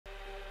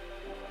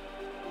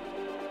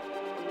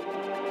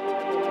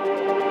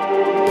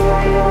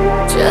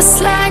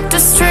Just like the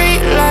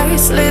street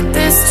lights lit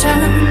this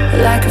town,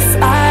 like a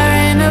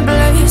fire in a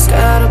blaze,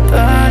 gotta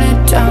burn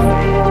it down.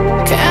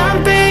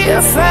 Can't be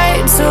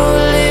afraid to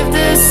leave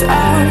this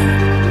out.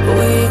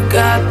 We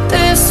got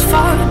this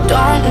far,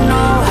 don't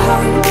know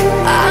how.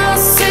 I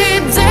see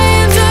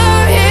danger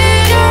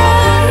in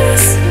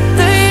us.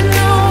 They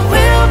know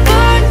we'll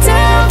burn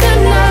down the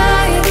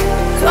night.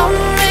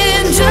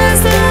 Coming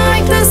just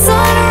like the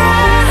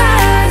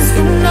sunrise.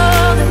 You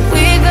know that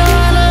we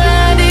gonna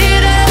let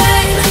it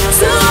rain.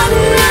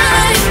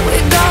 Tonight we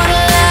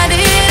gonna let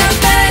it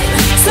rain.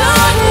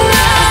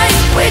 Tonight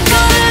we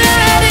gonna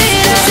let it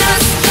rain.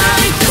 Just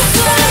like the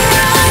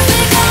sunrise, we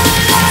gonna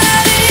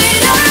let it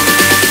rain.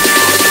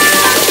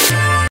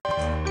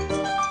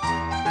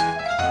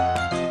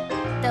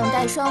 等待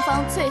双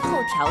方最后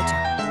调整。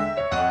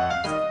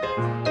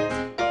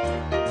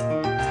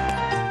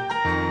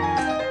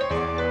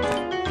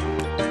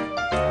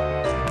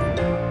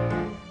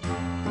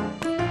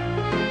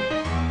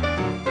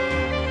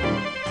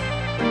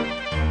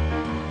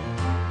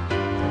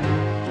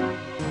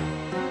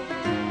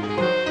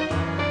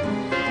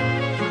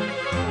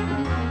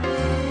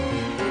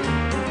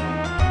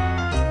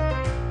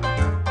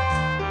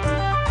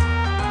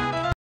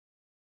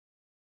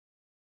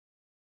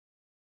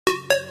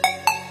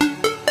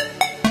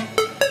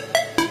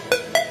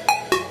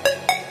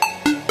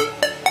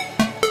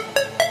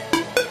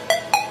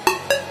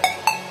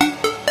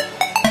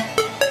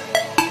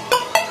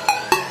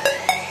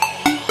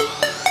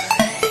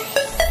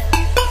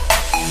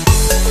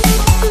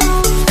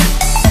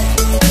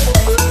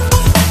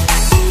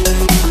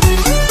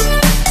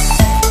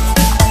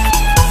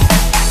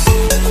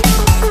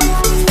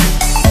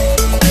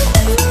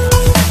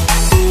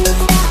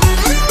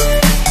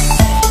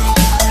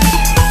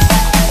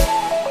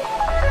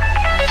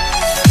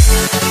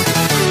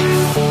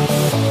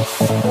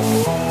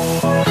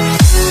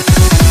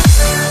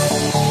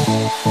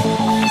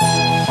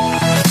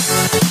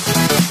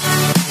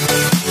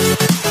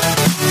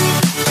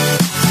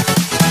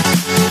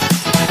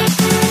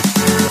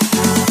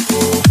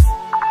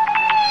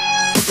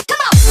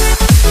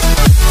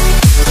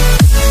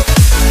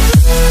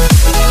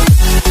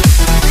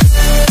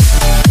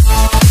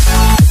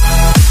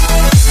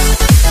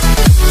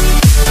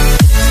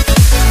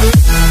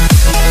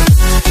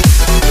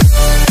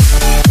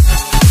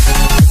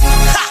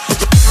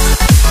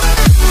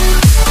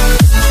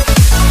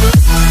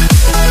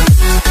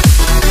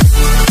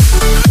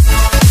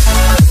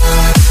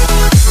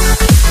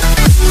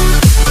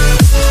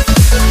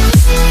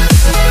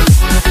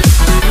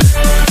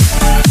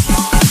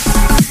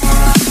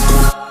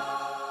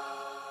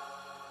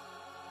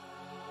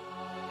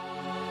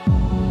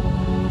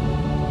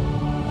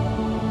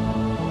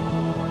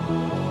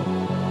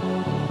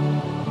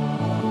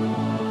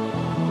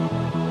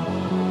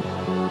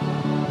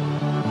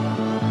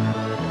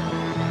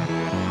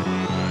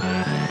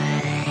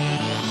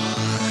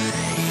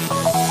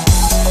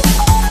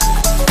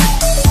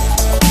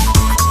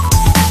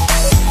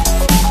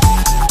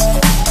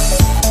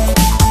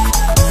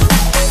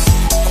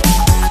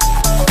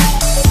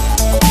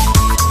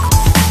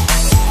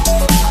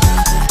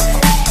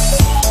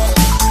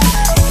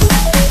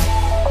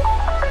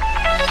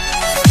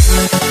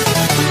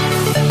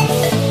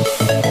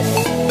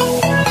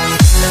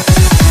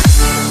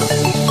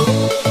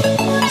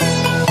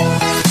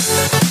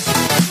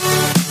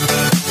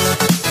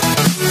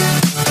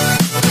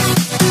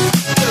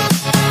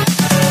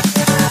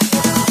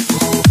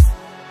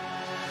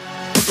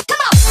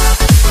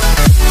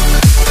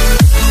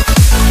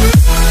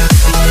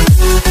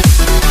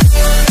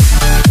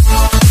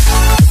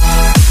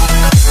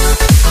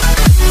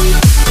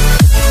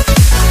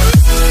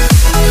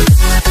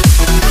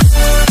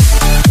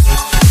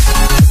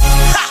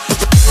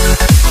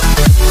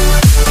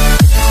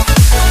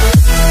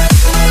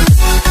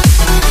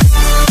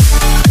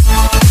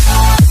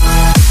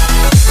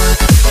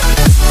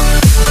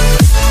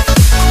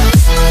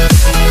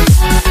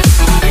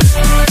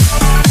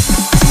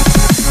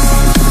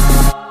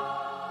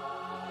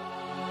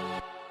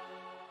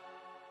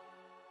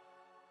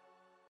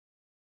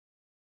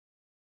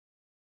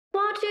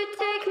Won't you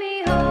take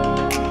me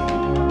home?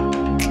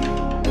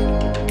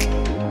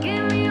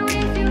 Give me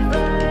wings to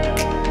fly.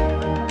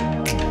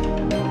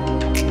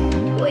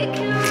 We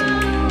can run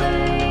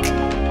away.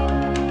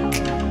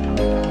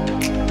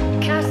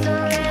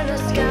 Castle in the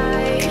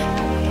sky.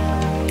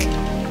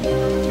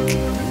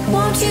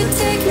 Won't you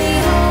take me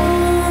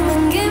home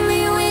and give me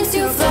wings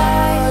to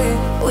fly?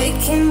 We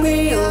can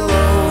be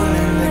alone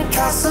in the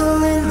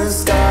castle in the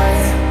sky.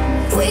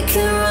 We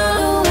can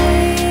run away.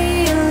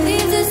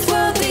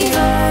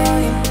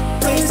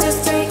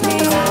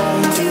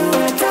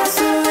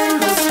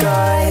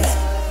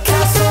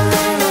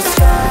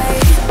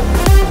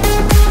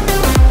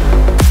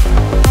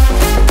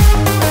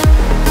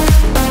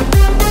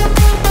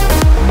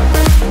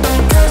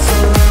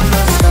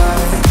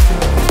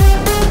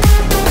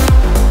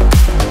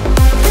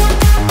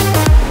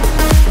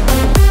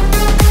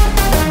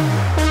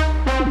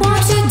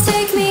 Won't you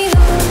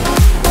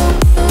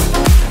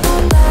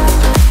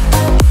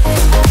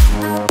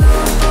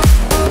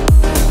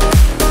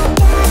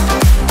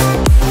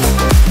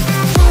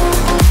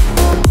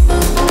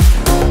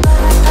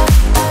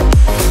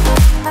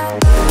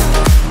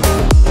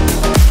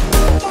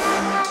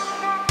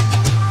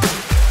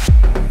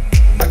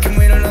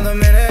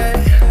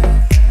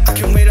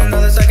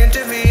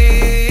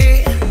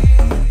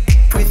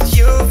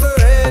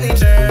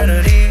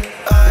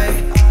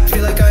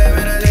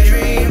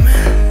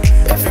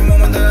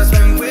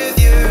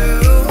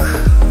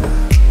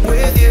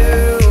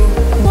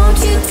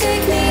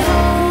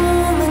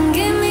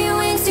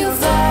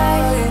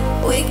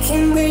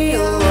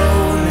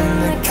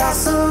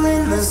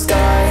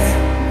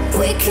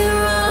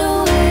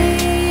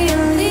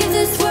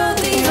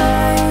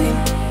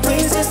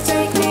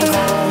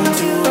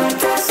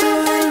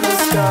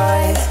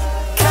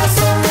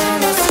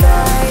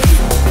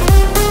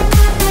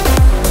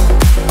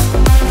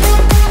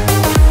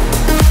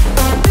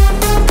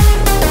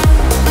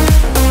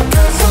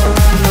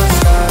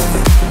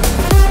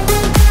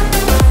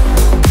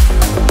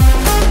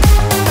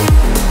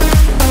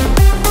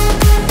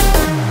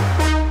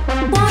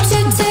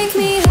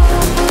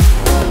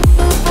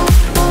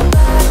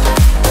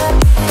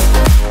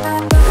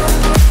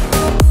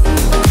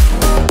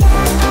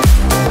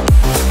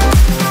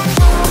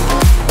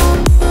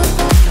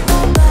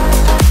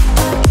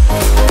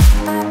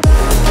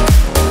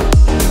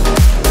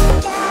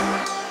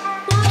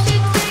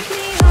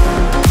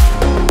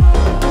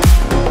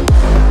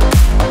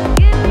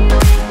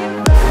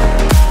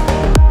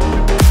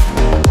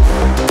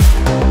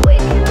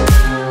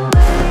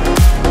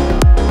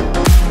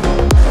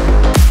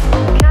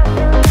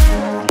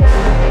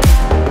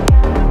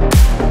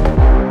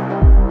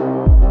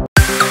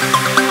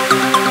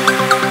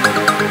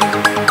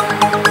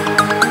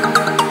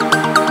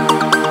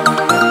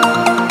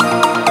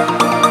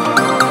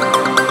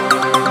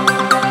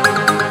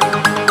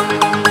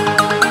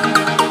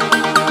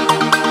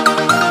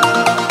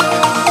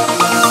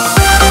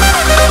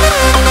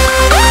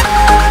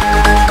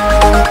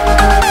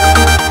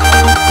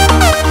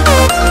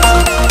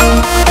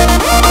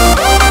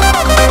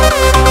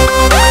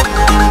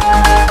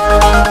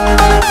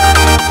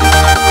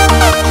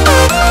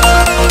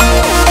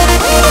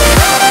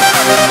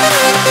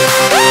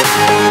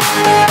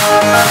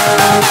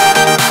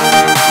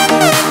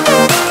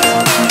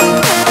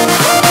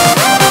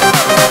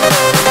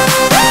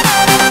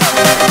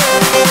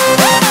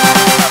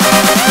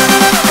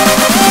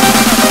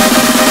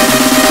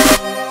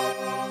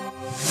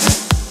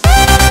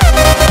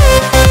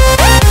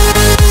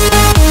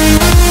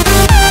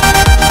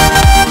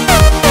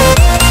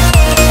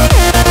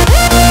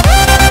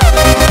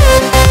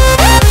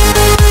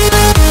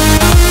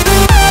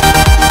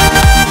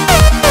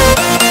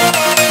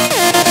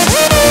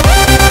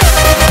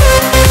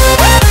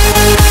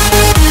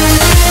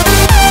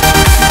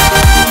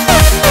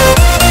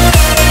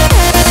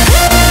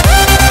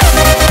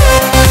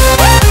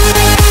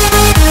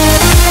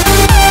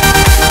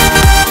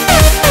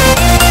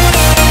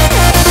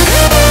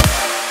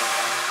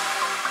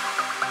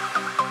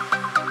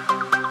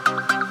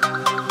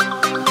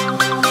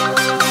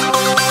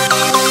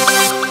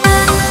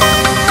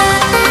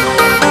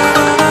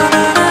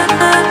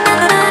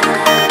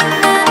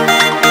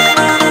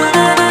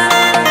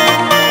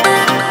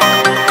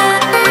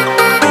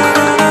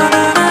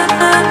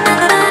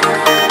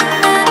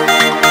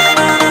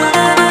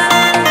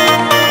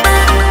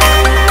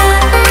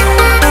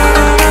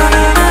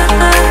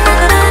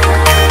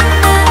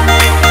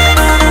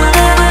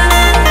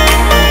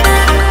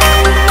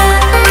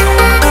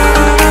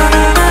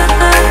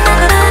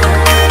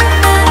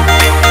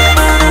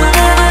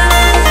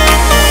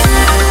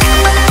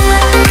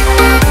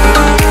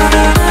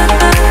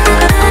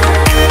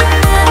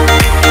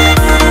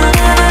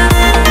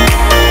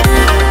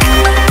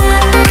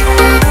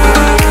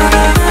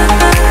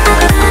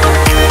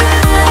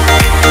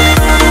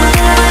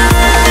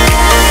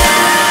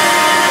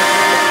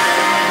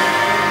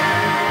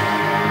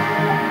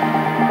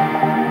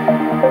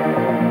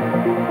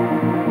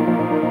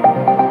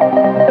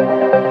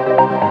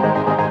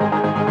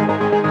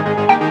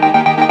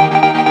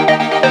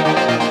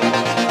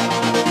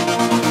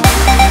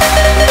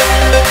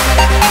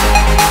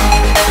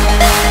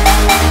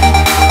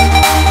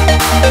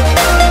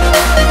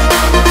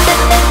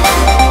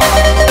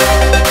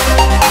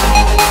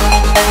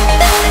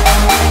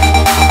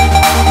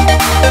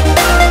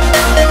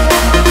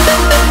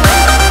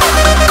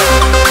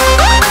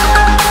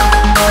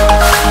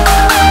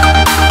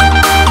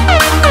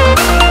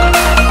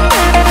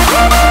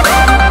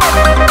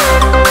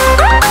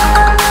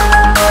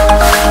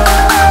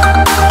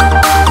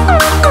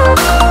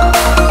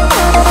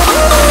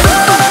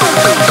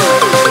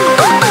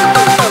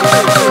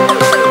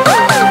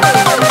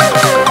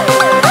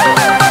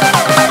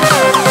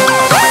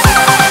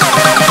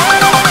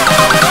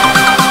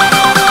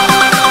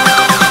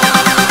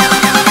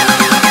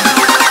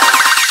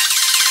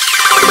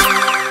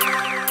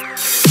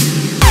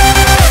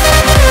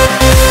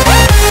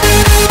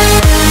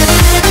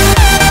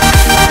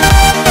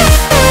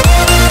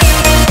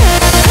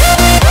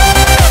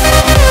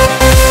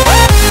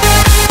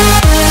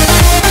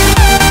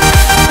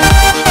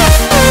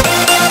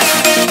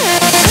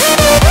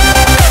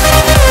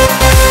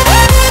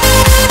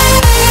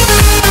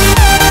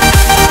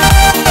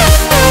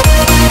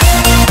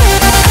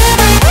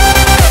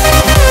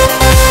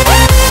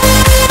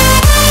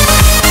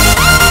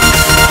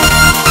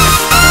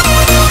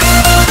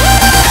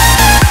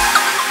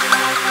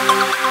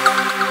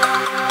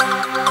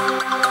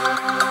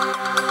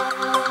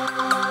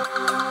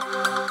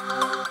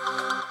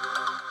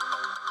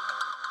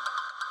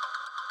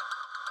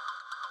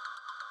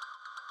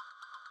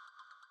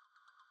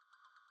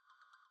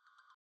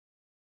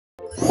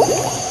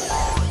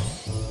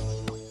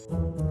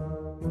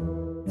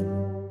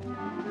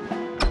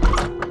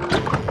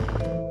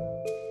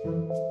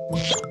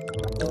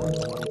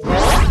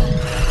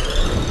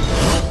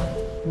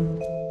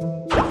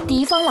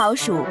老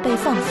鼠被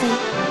放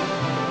飞。